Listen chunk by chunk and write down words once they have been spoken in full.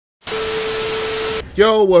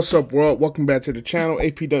Yo, what's up, world? Welcome back to the channel.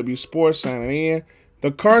 APW Sports signing in. The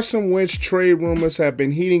Carson Wentz trade rumors have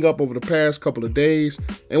been heating up over the past couple of days,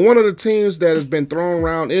 and one of the teams that has been thrown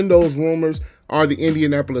around in those rumors are the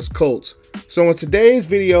Indianapolis Colts. So in today's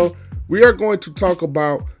video, we are going to talk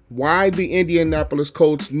about why the Indianapolis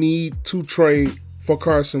Colts need to trade for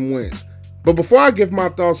Carson Wentz. But before I give my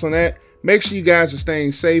thoughts on that, make sure you guys are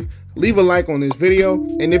staying safe. Leave a like on this video,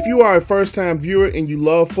 and if you are a first-time viewer and you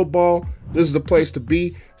love football, this is the place to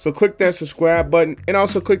be. So click that subscribe button and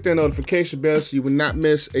also click that notification bell so you will not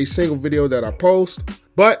miss a single video that I post.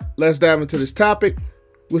 But let's dive into this topic.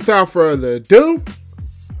 Without further ado,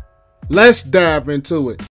 let's dive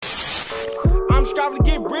into it. I'm striving to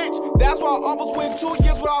get rich. That's why I almost went 2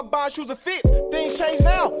 years without buying shoes and fits. Things change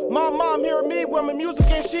now. My mom hearing me with my music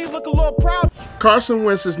and she look a little proud. Carson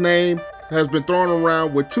Wentz's name has been thrown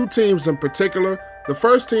around with two teams in particular. The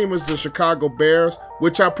first team is the Chicago Bears,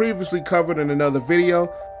 which I previously covered in another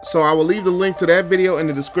video. So I will leave the link to that video in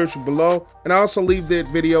the description below, and I also leave that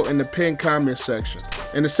video in the pinned comment section.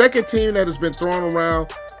 And the second team that has been thrown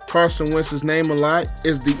around Carson Wentz's name a lot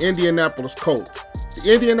is the Indianapolis Colts.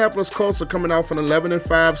 The Indianapolis Colts are coming off an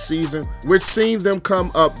 11-5 season, which seen them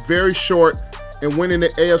come up very short and winning the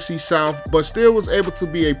AFC South, but still was able to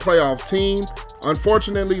be a playoff team,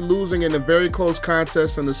 unfortunately losing in a very close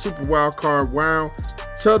contest in the Super Wild Card round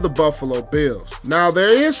to the Buffalo Bills. Now, there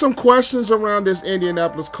is some questions around this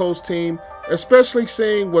Indianapolis Colts team, especially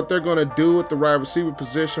seeing what they're going to do at the wide receiver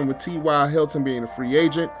position with T.Y. Hilton being a free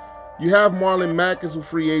agent. You have Marlon Mack as a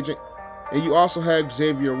free agent, and you also have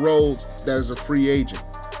Xavier Rhodes that is a free agent.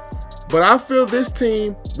 But I feel this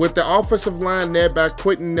team, with the offensive line led by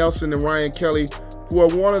Quentin Nelson and Ryan Kelly, who are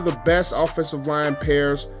one of the best offensive line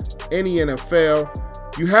pairs in the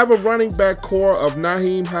NFL. You have a running back core of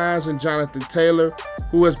Nyheim Hines and Johnathan Taylor,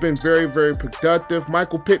 who has been very, very productive.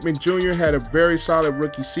 Michael Pittman Jr. had a very solid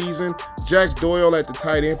rookie season. Jack Doyle at the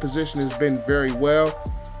tight end position has been very well.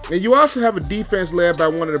 And you also have a defense led by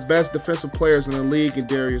one of the best defensive players in the league in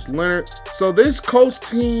Darius, Leonard. So this Colts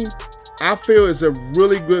team, I feel, is a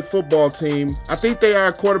really good football team. I think they are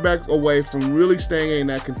a quarterback away from really staying in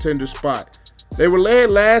that contender spot. They were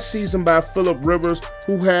led last season by Philip Rivers,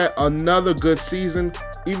 who had another good season.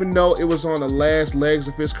 Even though it was on the last legs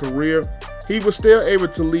of his career, he was still able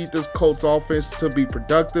to lead this Colts offense to be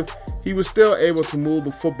productive. He was still able to move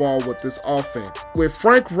the football with this offense. With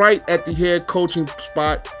Frank Reich at the head coaching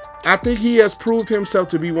spot, I think he has proved himself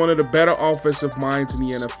to be one of the better offensive minds in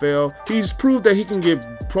the NFL. He's proved that he can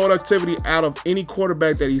get productivity out of any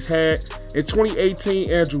quarterback that he's had. In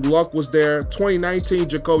 2018, Andrew Luck was there. 2019,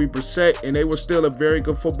 Jacoby Brissett, and they were still a very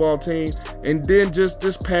good football team. And then just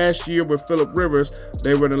this past year with Philip Rivers,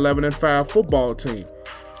 they were an 11-5 football team.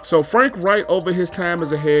 So Frank Reich, over his time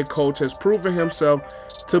as a head coach, has proven himself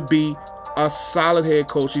to be a solid head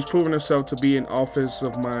coach. He's proven himself to be an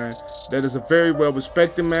offensive mind that is a very well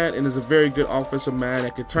respected man and is a very good offensive mind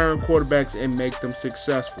that can turn quarterbacks and make them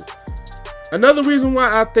successful. Another reason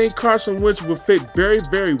why I think Carson Wentz would fit very,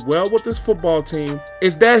 very well with this football team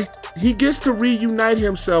is that he gets to reunite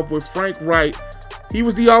himself with Frank Reich. He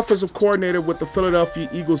was the offensive coordinator with the Philadelphia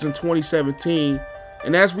Eagles in 2017,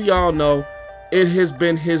 and as we all know, it has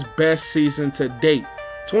been his best season to date.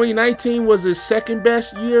 2019 was his second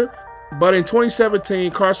best year, but in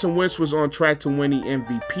 2017, Carson Wentz was on track to win the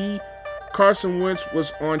MVP. Carson Wentz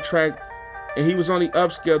was on track, and he was on the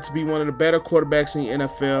upscale to be one of the better quarterbacks in the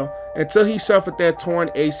NFL until he suffered that torn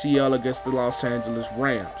ACL against the Los Angeles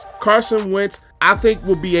Rams. Carson Wentz, I think,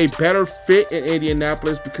 will be a better fit in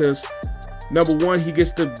Indianapolis because, number one, he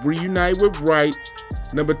gets to reunite with Wright.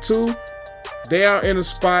 Number two, they are in a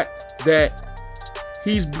spot that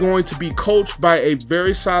he's going to be coached by a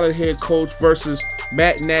very solid head coach versus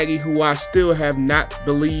Matt Nagy, who I still have not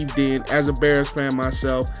believed in as a Bears fan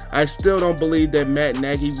myself. I still don't believe that Matt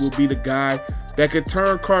Nagy will be the guy that could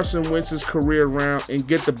turn Carson Wentz's career around and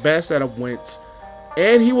get the best out of Wentz.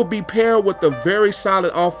 And he will be paired with a very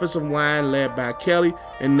solid offensive line led by Kelly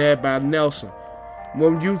and led by Nelson.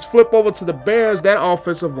 When you flip over to the Bears, that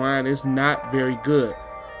offensive line is not very good.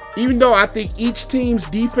 Even though I think each team's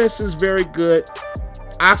defense is very good,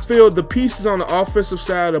 I feel the pieces on the offensive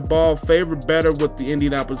side of the ball favor better with the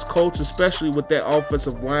Indianapolis Colts, especially with that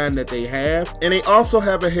offensive line that they have. And they also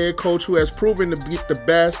have a head coach who has proven to be the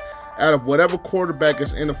best out of whatever quarterback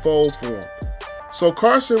is in the fold for him. So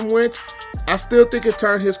Carson Wentz, I still think it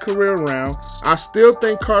turned his career around. I still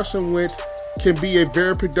think Carson Wentz can be a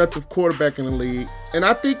very productive quarterback in the league. And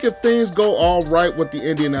I think if things go all right with the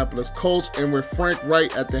Indianapolis Colts and with Frank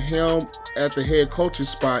Reich at the helm at the head coaching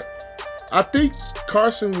spot, I think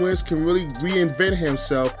Carson Wentz can really reinvent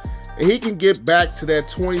himself and he can get back to that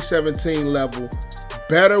 2017 level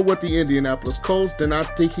better with the Indianapolis Colts than I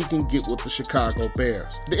think he can get with the Chicago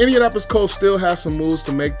Bears. The Indianapolis Colts still have some moves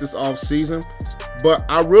to make this offseason, but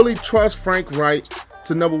I really trust Frank Reich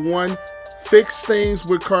to, number one, fix things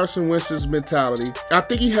with Carson Wentz's mentality. I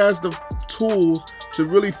think he has the tools to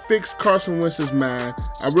really fix Carson Wentz's mind.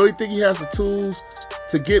 I really think he has the tools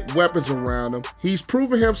to get weapons around him. He's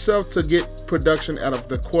proven himself to get production out of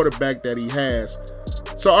the quarterback that he has.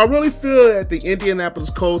 So I really feel that the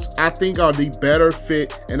Indianapolis Colts, I think, are the better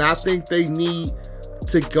fit, and I think they need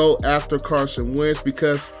to go after Carson Wentz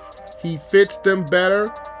because he fits them better,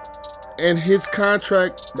 and his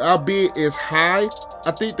contract, albeit is high,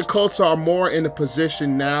 I think the Colts are more in a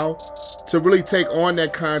position now to really take on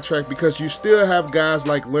that contract because you still have guys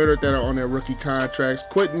like Leonard that are on their rookie contracts,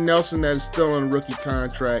 Quentin Nelson that is still on a rookie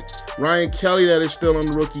contract, Ryan Kelly that is still on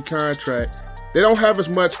the rookie contract. They don't have as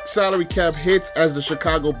much salary cap hits as the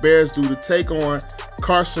Chicago Bears do to take on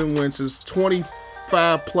Carson Wentz's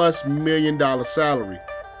 $25+ million salary.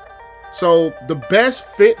 So the best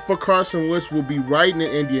fit for Carson Wentz will be right in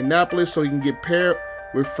Indianapolis so he can get paired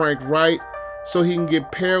with Frank Reich, so he can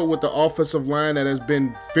get paired with the offensive line that has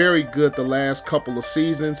been very good the last couple of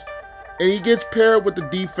seasons. And he gets paired with the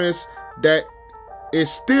defense that is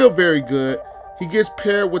still very good. He gets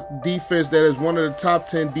paired with the defense that is one of the top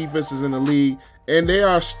 10 defenses in the league, and they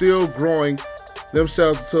are still growing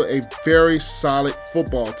themselves into a very solid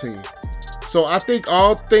football team. So I think,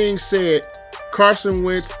 all things said, Carson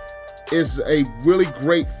Wentz is a really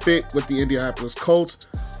great fit with the Indianapolis Colts.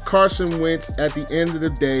 Carson Wentz, at the end of the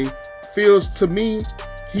day, feels to me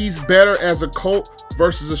he's better as a Colt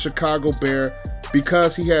versus a Chicago Bear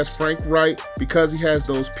because he has Frank Reich, because he has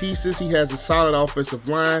those pieces, he has a solid offensive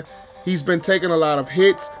line. He's been taking a lot of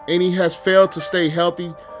hits, and he has failed to stay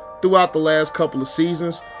healthy throughout the last couple of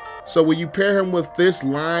seasons. So when you pair him with this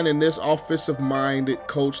line and this offensive-minded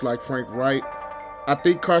coach like Frank Reich, I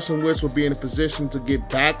think Carson Wentz will be in a position to get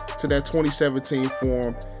back to that 2017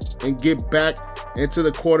 form and get back into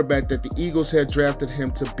the quarterback that the Eagles had drafted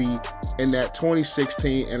him to be in that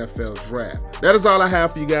 2016 NFL draft. That is all I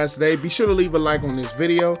have for you guys today. Be sure to leave a like on this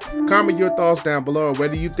video. Comment your thoughts down below,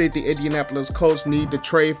 whether you think the Indianapolis Colts need to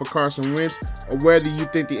trade for Carson Wentz or whether you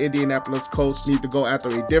think the Indianapolis Colts need to go after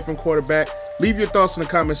a different quarterback. Leave your thoughts in the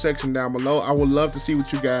comment section down below. I would love to see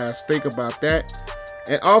what you guys think about that.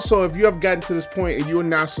 And also, if you have gotten to this point and you are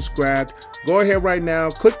not subscribed, go ahead right now,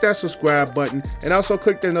 click that subscribe button, and also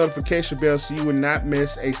click that notification bell so you will not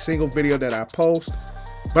miss a single video that I post.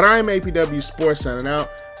 But I am APW Sports signing out.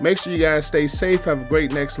 Make sure you guys stay safe, have a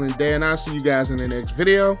great and excellent day, and I'll see you guys in the next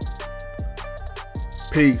video.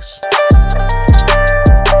 Peace.